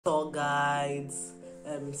tour guides,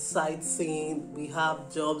 sightseeing. We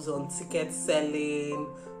have jobs on ticket selling,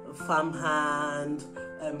 farmhand,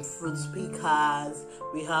 fruit pickers.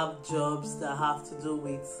 We have jobs that have to do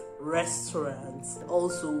with restaurants.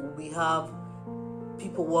 Also, we have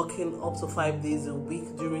people working up to 5 days a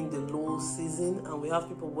week during the low season, and we have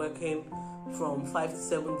people working from 5 to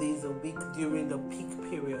 7 days a week during the peak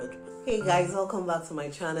period. Hey guys, welcome back to my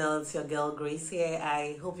channel. It's your girl Grace here.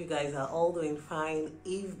 I hope you guys are all doing fine.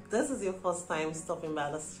 If this is your first time stopping by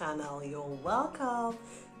this channel, you're welcome.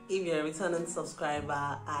 If you're a returning subscriber,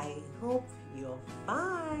 I hope you're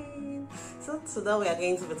fine. So today we are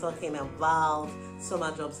going to be talking about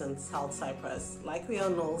summer jobs in South Cyprus. Like we all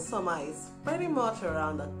know, summer is pretty much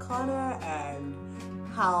around the corner, and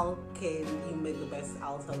how can you make the best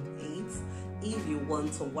out of it if you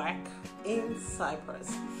want to work in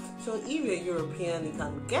Cyprus? So if you're European, you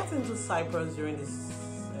can get into Cyprus during this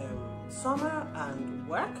summer and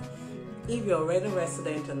work. If you're already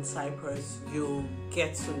resident in Cyprus, you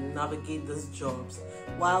get to navigate these jobs.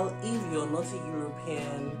 While if you're not a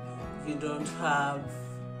European,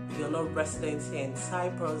 you're not resident here in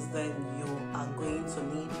Cyprus, then you are going to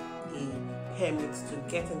need a permit to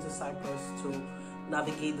get into Cyprus to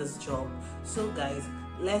navigate this job. So guys,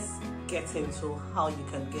 let's get into how you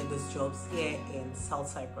can get these jobs here in South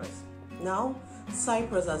Cyprus. Now,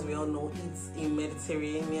 Cyprus, as we all know, it's a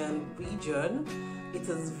Mediterranean region. It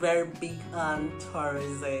is very big on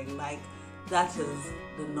tourism. Like, that is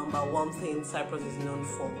the #1 thing Cyprus is known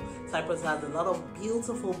for. Cyprus has a lot of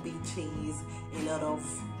beautiful beaches, a lot of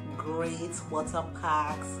great water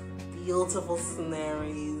parks, beautiful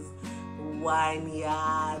sceneries,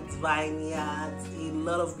 vineyards, a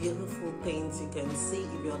lot of beautiful things you can see.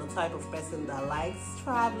 If you're the type of person that likes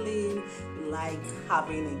traveling, like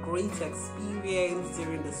having a great experience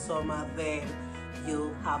during the summer, then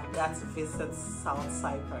you have got to visit South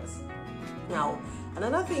Cyprus. Now,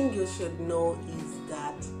 another thing you should know is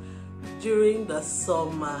that during the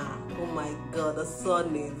summer, oh my god, the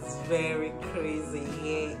sun is very crazy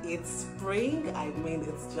here. It's spring,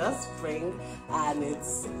 it's just spring, and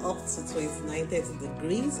it's up to 29-30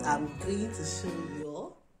 degrees. I'm going to show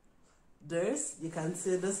you this. You can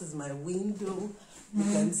see this is my window. You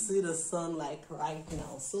can see the sun like right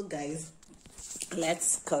now. So guys,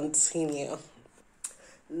 let's continue.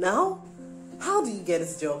 Now, how do you get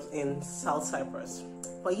this job in South Cyprus?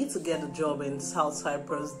 For you to get a job in South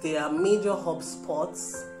Cyprus, there are major hub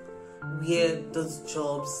spots where those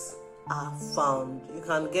jobs are found. You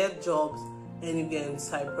can get jobs anywhere in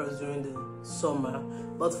Cyprus during the summer,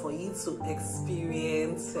 but for you to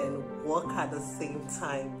experience and work at the same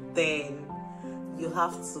time, then you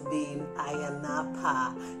have to be in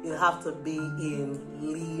Ayanapa, you have to be in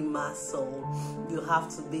Limassol, you have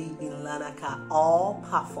to be in Larnaca or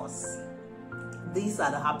Paphos. These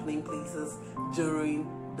are the happening places during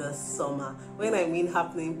the summer. When I mean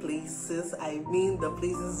happening places, I mean the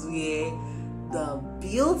places where the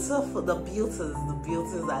beauties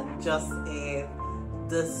are just in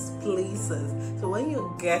these places. So when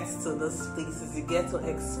you get to these places, you get to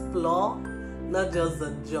explore not just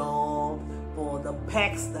the job, but the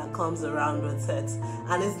perks that comes around with it.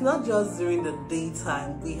 And it's not just during the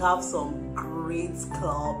daytime. We have some great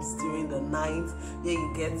clubs during the night where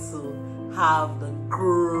you get to have the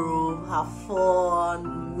groove, have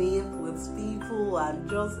fun, meet with people, and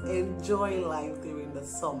just enjoy life during the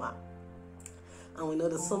summer. And we know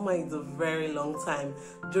the summer is a very long time.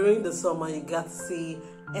 During the summer, you get to see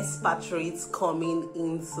expatriates coming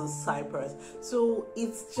into Cyprus. So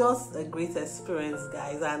it's just a great experience,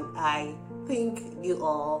 guys, and I think you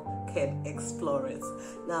all can explore it.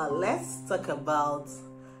 Now, let's talk about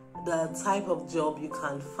the type of job you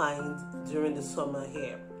can find during the summer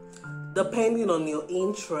here. Depending on your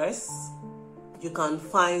interests, you can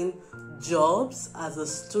find jobs as a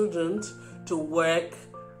student to work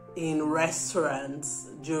in restaurants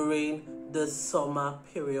during the summer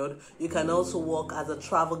period. You can also work as a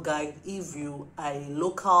travel guide. If you are a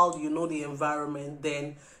local, you know the environment,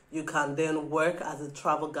 then you can then work as a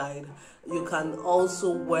travel guide. You can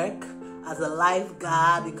also work as a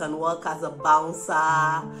lifeguard, you can work as a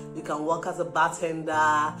bouncer, you can work as a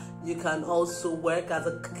bartender, you can also work as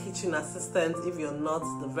a kitchen assistant. If you're not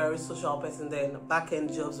the very social person, then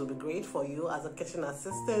back-end jobs will be great for you as a kitchen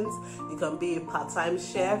assistant. You can be a part-time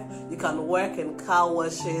chef, you can work in car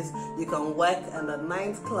washes, you can work in the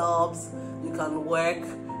nightclubs, you can work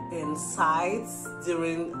in sites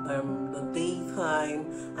during the daytime,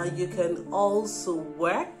 and you can also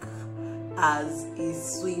work as a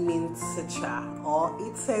swimming teacher or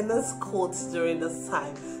a tennis coach during this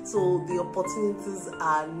time. So the opportunities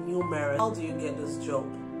are numerous. How do you get this job?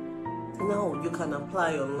 Now you can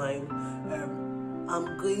apply online.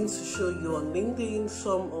 I'm going to show you on LinkedIn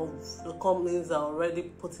some of the companies that are already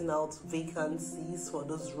putting out vacancies for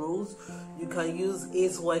those roles. You can use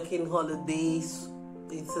Ace Working Holidays.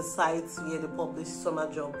 It's a site where they publish summer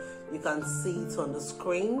job. You can see it on the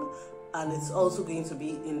screen, and it's also going to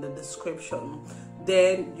be in the description.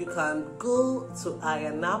 Then you can go to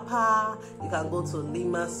Ayanapa, you can go to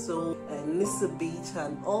Limassol and Nisa Beach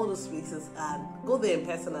and all those places, and go there in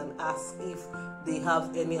person and ask if they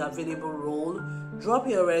have any available role. Drop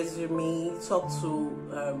your resume, talk to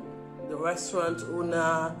the restaurant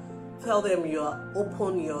owner, tell them you're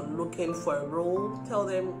open, you're looking for a role, tell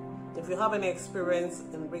them if you have any experience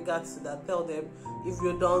in regards to that, tell them. If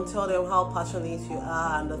you don't, tell them how passionate you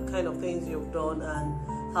are and the kind of things you've done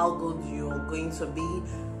and how good you're going to be.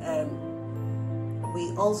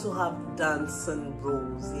 We also have dancing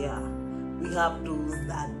roles. Yeah, we have those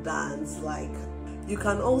that dance. Like, you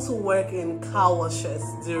can also work in car washes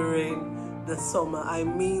during the summer. I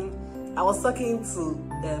mean, I was talking to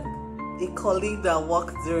a colleague that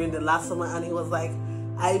worked during the last summer, and he was like,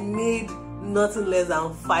 I made nothing less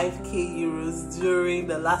than 5k euros during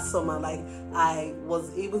the last summer. Like, I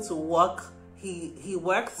was able to work. He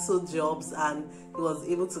worked 2 jobs and he was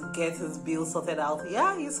able to get his bill sorted out.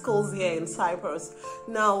 Yeah, he schools here in Cyprus.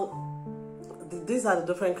 Now, these are the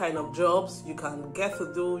different kind of jobs you can get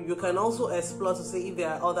to do. You can also explore to see if there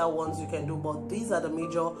are other ones you can do, but these are the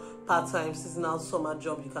major part-time seasonal summer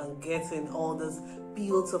job you can get in all these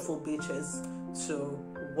beautiful beaches to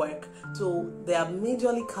work. So they are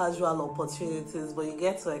majorly casual opportunities, but you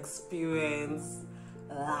get to experience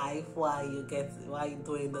life while you're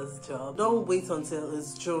doing this job. Don't wait until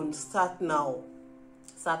it's June. Start now.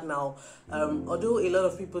 Although a lot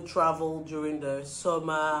of people travel during the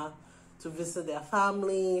summer to visit their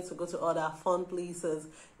family, to go to other fun places,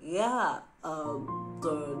 yeah,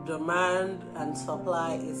 the demand and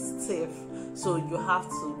supply is stiff, so you have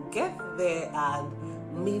to get there and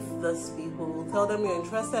meet these people, tell them you're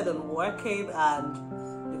interested in working,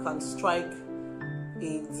 and you can strike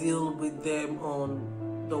a deal with them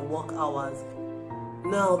on the work hours.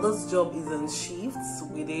 Now, this job is in shifts,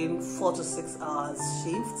 within 4 to 6 hours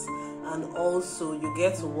shifts, and also you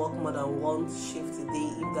get to work more than 1 shift a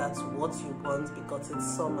day if that's what you want, because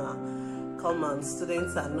it's summer. Come on,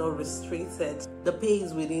 students are not restricted. The pay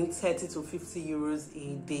is within 30 to 50 euros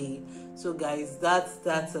a day. So guys,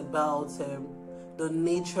 that's about the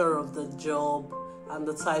nature of the job and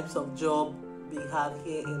the types of job we have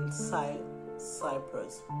here in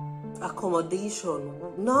Cyprus. Accommodation.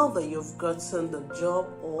 Now that you've gotten the job,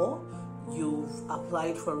 or you've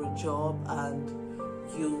applied for a job and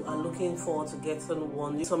you are looking forward to getting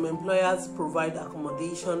one, some employers provide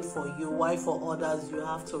accommodation for you, while for others you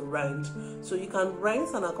have to rent. So you can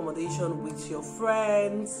rent an accommodation with your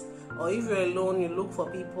friends, or if you're alone, you look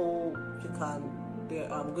for people. You can.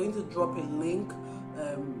 I'm going to drop a link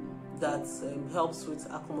that helps with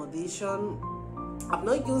accommodation. I've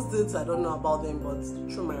not used it, I don't know about them, but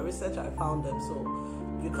through my research I found them, so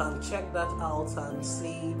you can check that out and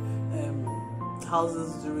see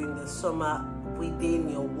houses during the summer within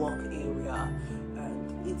your work area,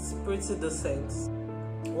 and it's pretty decent.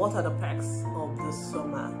 What are the perks of the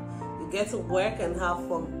summer? You get to work and have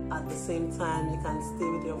fun at the same time. You can stay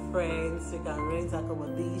with your friends, you can rent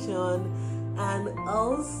accommodation, and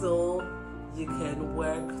also you can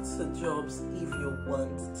work 2 jobs if you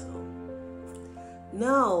want to.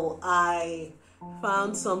 Now, I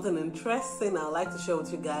found something interesting I'd like to share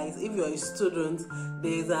with you guys. If you're a student,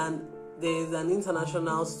 there's an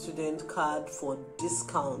international student card for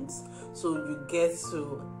discounts, so you get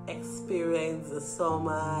to experience the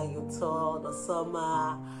summer, you tour the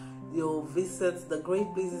summer, you'll visit the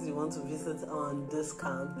great places you want to visit on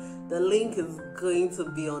discount. The link is going to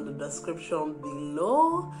be on the description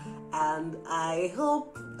below, and I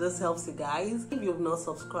hope this helps you guys. If you've not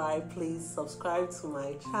subscribed, please subscribe to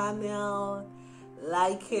my channel,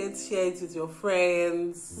 like it, share it with your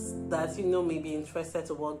friends that you know may be interested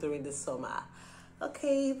to work during the summer.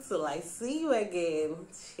 Okay, till I see you again.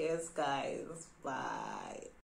 Cheers guys, bye.